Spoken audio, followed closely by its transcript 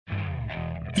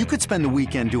You could spend the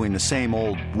weekend doing the same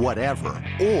old whatever,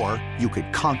 or you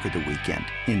could conquer the weekend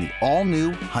in the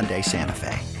all-new Hyundai Santa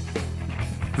Fe.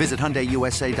 Visit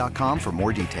HyundaiUSA.com for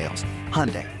more details.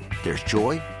 Hyundai, there's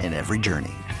joy in every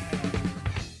journey.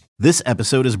 This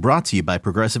episode is brought to you by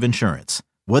Progressive Insurance.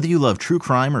 Whether you love true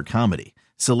crime or comedy,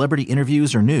 celebrity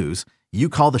interviews or news, you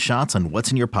call the shots on what's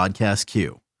in your podcast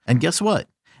queue. And guess what?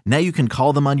 Now you can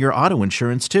call them on your auto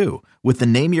insurance too with the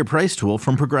Name Your Price tool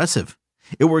from Progressive.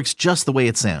 It works just the way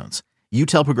it sounds. You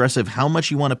tell Progressive how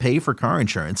much you want to pay for car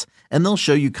insurance, and they'll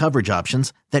show you coverage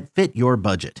options that fit your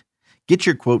budget. Get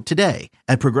your quote today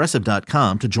at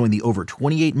Progressive.com to join the over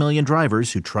 28 million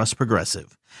drivers who trust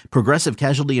Progressive. Progressive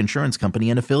Casualty Insurance Company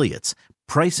and Affiliates.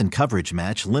 Price and coverage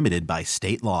match limited by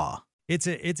state law. It's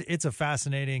a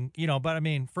fascinating, but I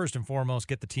mean, first and foremost,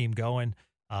 get the team going.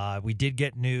 We did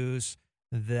get news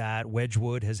that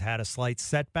Wedgwood has had a slight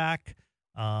setback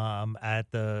at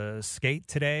the skate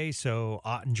today. So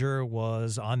Ottinger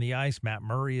was on the ice. Matt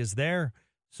Murray is there.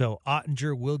 So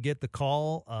Ottinger will get the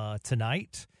call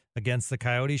tonight against the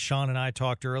Coyotes. Sean and I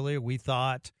talked earlier. We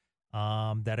thought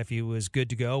that if he was good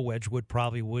to go, Wedgwood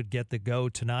probably would get the go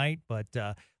tonight. But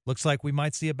looks like we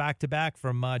might see a back-to-back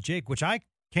from Jake, which I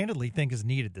candidly think is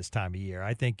needed this time of year.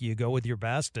 I think you go with your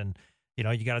best, and,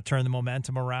 you got to turn the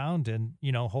momentum around, and,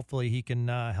 hopefully he can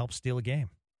help steal a game.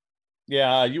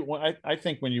 Yeah, I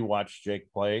think when you watch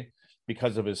Jake play,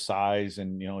 because of his size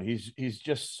and he's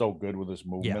just so good with his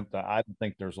movement, that I don't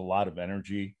think there's a lot of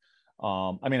energy.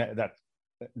 I mean, that's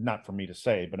not for me to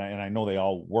say, but I know they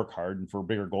all work hard, and for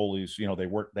bigger goalies,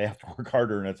 they have to work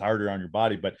harder, and it's harder on your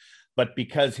body. But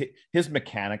because his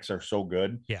mechanics are so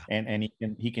good, and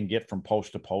he can get from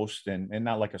post to post, and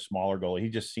not like a smaller goalie. He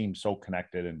just seems so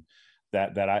connected, and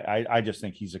that I just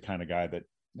think he's the kind of guy that.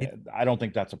 I don't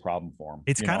think that's a problem for him.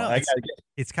 It's kind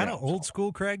of old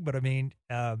school, Craig, but I mean,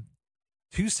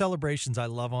 two celebrations I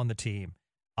love on the team.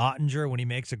 Ottinger, when he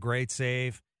makes a great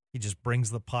save, he just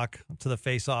brings the puck to the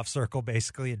face-off circle,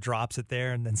 basically, and drops it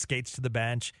there and then skates to the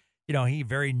bench. He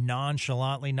very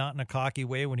nonchalantly, not in a cocky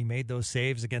way, when he made those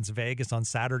saves against Vegas on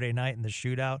Saturday night in the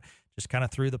shootout, just kind of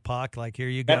threw the puck like, here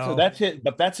you go. That's it,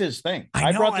 but that's his thing.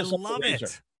 I love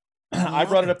it. I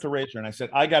brought it up to Razor, and I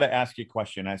said, I got to ask you a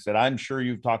question. I said, I'm sure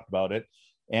you've talked about it.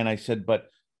 And I said, but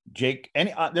Jake,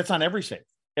 that's on every save.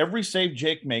 Every save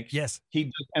Jake makes, yes, he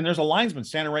does, and there's a linesman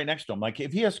standing right next to him. Like,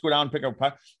 if he has to go down and pick up a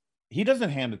puck, he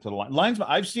doesn't hand it to the linesman.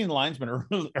 I've seen linesmen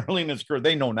early in his career,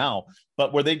 they know now,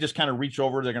 but where they just kind of reach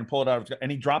over, they're going to pull it out, and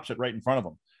he drops it right in front of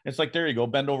him. It's like, there you go,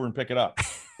 bend over and pick it up.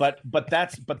 But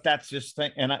that's his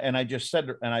thing. And I just said,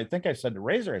 and I think I said to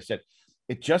Razor, I said,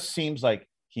 it just seems like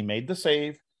he made the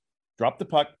save, drop the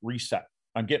puck, reset.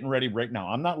 I'm getting ready right now.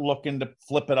 I'm not looking to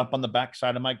flip it up on the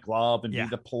backside of my glove and be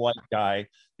the polite guy,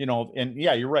 and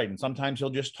you're right. And sometimes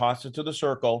he'll just toss it to the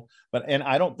circle, and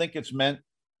I don't think it's meant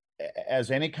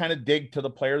as any kind of dig to the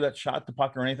player that shot the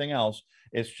puck or anything else.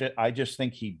 I just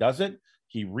think he does it.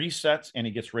 He resets and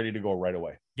he gets ready to go right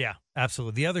away. Yeah,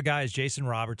 absolutely. The other guy is Jason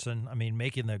Robertson. I mean,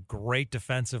 making the great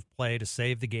defensive play to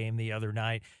save the game the other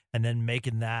night, and then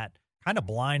making that kind of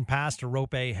blind pass to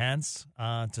Rope Hentz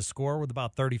to score with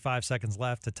about 35 seconds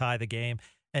left to tie the game.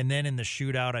 And then in the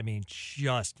shootout, I mean,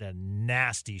 just a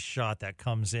nasty shot that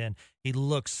comes in. He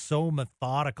looks so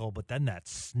methodical, but then that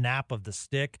snap of the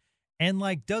stick, and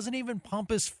doesn't even pump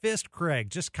his fist,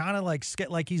 Craig. Just kind of like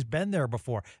he's been there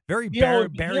before. Very Barry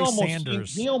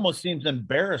Sanders. He almost seems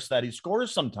embarrassed that he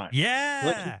scores sometimes.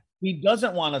 Yeah. He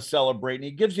doesn't want to celebrate, and he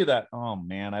gives you that, oh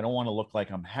man, I don't want to look like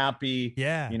I'm happy.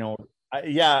 Yeah.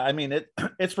 I mean,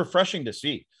 it's refreshing to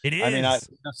see. It is. I mean,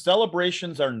 the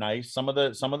celebrations are nice. Some of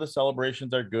the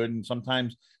celebrations are good, and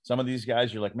sometimes some of these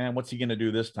guys, you're like, man, what's he going to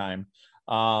do this time?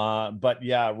 But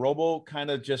yeah, Robo kind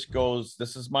of just goes,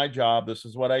 this is my job. This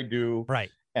is what I do. Right.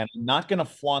 And I'm not going to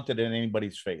flaunt it in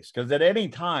anybody's face, because at any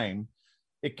time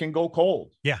it can go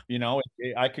cold. Yeah.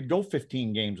 I could go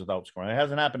 15 games without scoring. It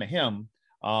hasn't happened to him.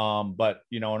 But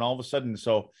and all of a sudden,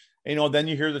 then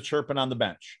you hear the chirping on the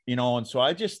bench, and so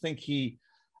I just think he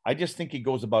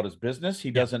goes about his business.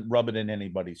 He doesn't rub it in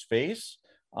anybody's face.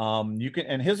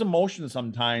 And his emotions,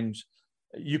 sometimes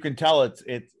you can tell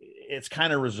it's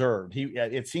kind of reserved.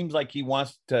 It seems like he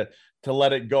wants to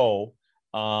let it go.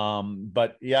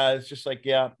 But yeah, it's just like,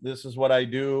 this is what I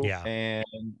do. Yeah. And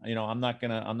I'm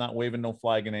not waving no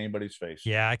flag in anybody's face.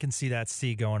 Yeah. I can see that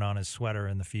C going on his sweater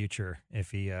in the future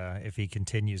if he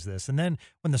continues this. And then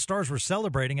when the Stars were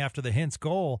celebrating after the Hintz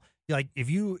goal, like if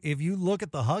you look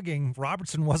at the hugging,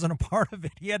 Robertson wasn't a part of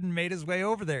it. He hadn't made his way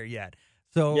over there yet.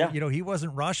 So, he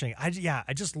wasn't rushing. I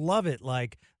just love it.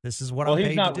 Like, this is what I'm paid to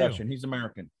do. Well, he's not Russian. He's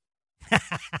American.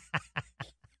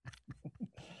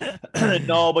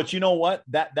 No, but you know what?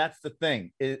 That's the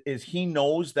thing is he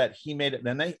knows that he made it.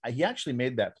 Then he actually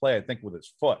made that play, I think, with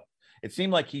his foot. It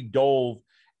seemed like he dove,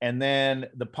 and then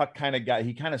the puck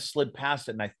he kind of slid past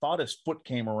it, and I thought his foot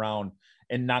came around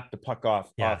and knocked the puck off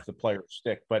the player's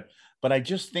stick. But I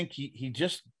just think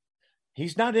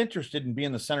he's not interested in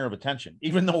being the center of attention,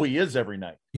 even though he is every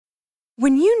night.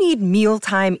 When you need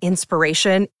mealtime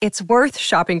inspiration, it's worth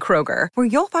shopping Kroger, where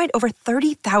you'll find over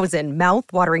 30,000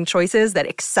 mouth-watering choices that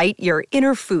excite your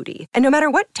inner foodie. And no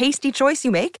matter what tasty choice you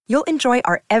make, you'll enjoy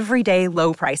our everyday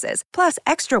low prices, plus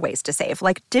extra ways to save,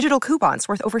 like digital coupons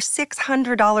worth over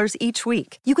 $600 each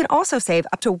week. You can also save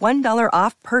up to $1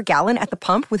 off per gallon at the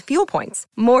pump with fuel points.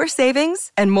 More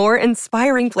savings and more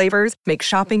inspiring flavors make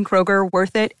shopping Kroger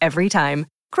worth it every time.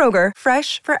 Kroger,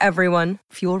 fresh for everyone.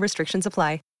 Fuel restrictions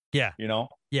apply. Yeah. You know?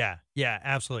 Yeah,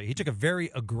 absolutely. He took a very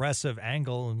aggressive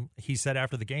angle, and he said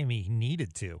after the game he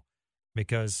needed to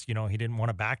because, he didn't want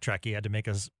to backtrack. He had to make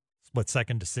a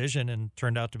split-second decision and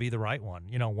turned out to be the right one.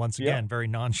 Once again, very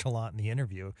nonchalant in the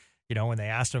interview. When they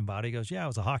asked him about it, he goes, yeah, it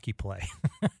was a hockey play.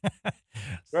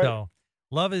 Right. So,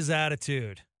 love his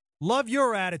attitude. Love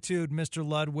your attitude, Mr.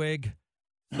 Ludwig.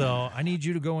 So, I need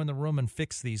you to go in the room and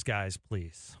fix these guys,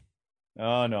 please.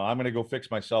 Oh, no, I'm going to go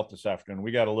fix myself this afternoon.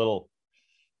 We got a little...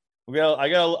 I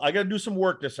got to do some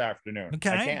work this afternoon.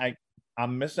 Okay.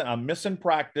 I'm missing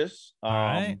practice. All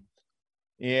right.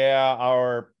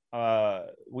 Yeah,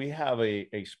 we have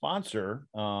a sponsor,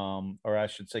 or I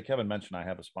should say Kevin mentioned I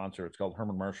have a sponsor. It's called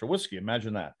Herman Marshall Whiskey.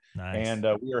 Imagine that. Nice. And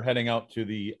we are heading out to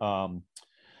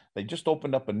they just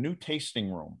opened up a new tasting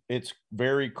room. It's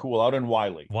very cool out in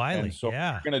Wiley. And so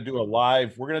we're going to do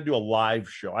a live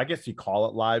show. I guess you call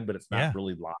it live, but it's not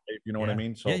really live. You know what I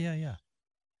mean? So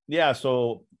yeah.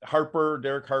 So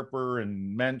Derek Harper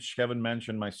and Kevin Mensch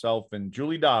and myself and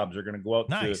Julie Dobbs are going to go out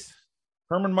to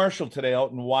Herman Marshall today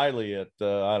out in Wiley at,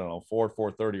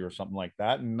 4:30 or something like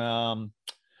that. And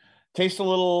taste a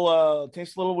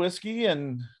little whiskey.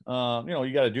 And,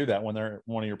 you got to do that when they're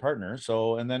one of your partners.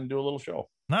 So, and then do a little show.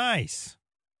 Nice.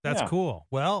 That's cool.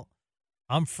 Well,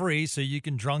 I'm free, so you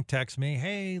can drunk text me.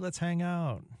 Hey, let's hang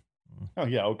out. Oh,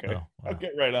 yeah, okay. I'll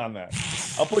get right on that.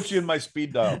 I'll put you in my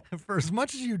speed dial. For as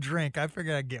much as you drink, I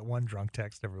figured I'd get one drunk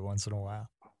text every once in a while.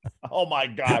 Oh, my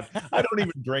God. I don't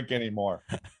even drink anymore.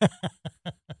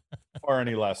 Or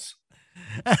any less.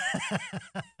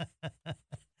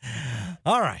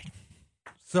 All right.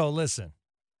 So, listen,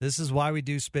 this is why we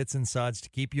do Spits and Suds, to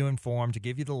keep you informed, to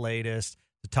give you the latest,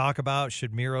 to talk about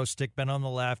should Miro stick Ben on the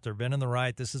left or Ben on the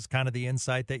right. This is kind of the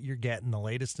insight that you're getting, the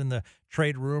latest in the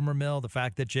trade rumor mill, the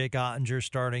fact that Jake Ottinger's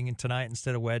starting tonight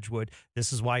instead of Wedgwood.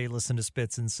 This is why you listen to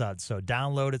Spits and Suds. So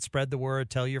download it, spread the word,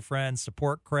 tell your friends,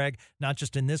 support Craig, not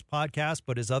just in this podcast,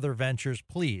 but his other ventures,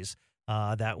 please.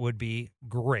 That would be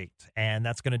great. And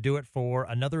that's going to do it for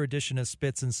another edition of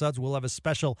Spits and Suds. We'll have a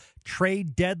special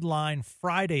trade deadline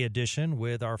Friday edition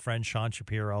with our friend Sean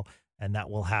Shapiro, and that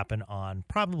will happen on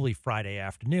probably Friday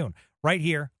afternoon right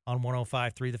here on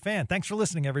 105.3 The Fan. Thanks for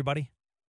listening, everybody.